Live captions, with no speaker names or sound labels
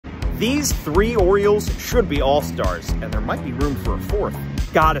These three Orioles should be all-stars, and there might be room for a fourth.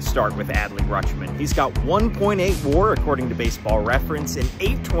 Gotta start with Adley Rutschman. He's got 1.8 WAR according to Baseball Reference and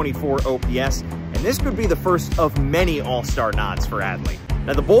 824 OPS, and this could be the first of many all-star nods for Adley.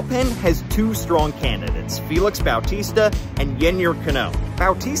 Now the bullpen has two strong candidates, Félix Bautista and Yennier Cano.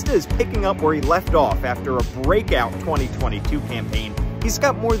 Bautista is picking up where he left off after a breakout 2022 campaign. He's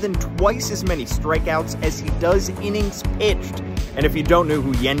got more than twice as many strikeouts as he does innings pitched. And if you don't know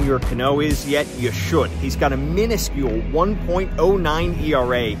who Yennier Cano is yet, you should. He's got a minuscule 1.09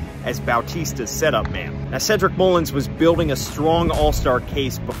 ERA as Bautista's setup man. Now, Cedric Mullins was building a strong all-star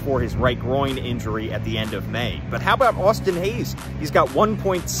case before his right groin injury at the end of May. But how about Austin Hayes? He's got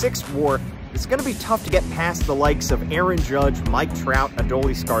 1.6 WAR. It's going to be tough to get past the likes of Aaron Judge, Mike Trout,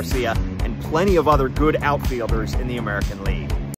 Adolis Garcia, and plenty of other good outfielders in the American League.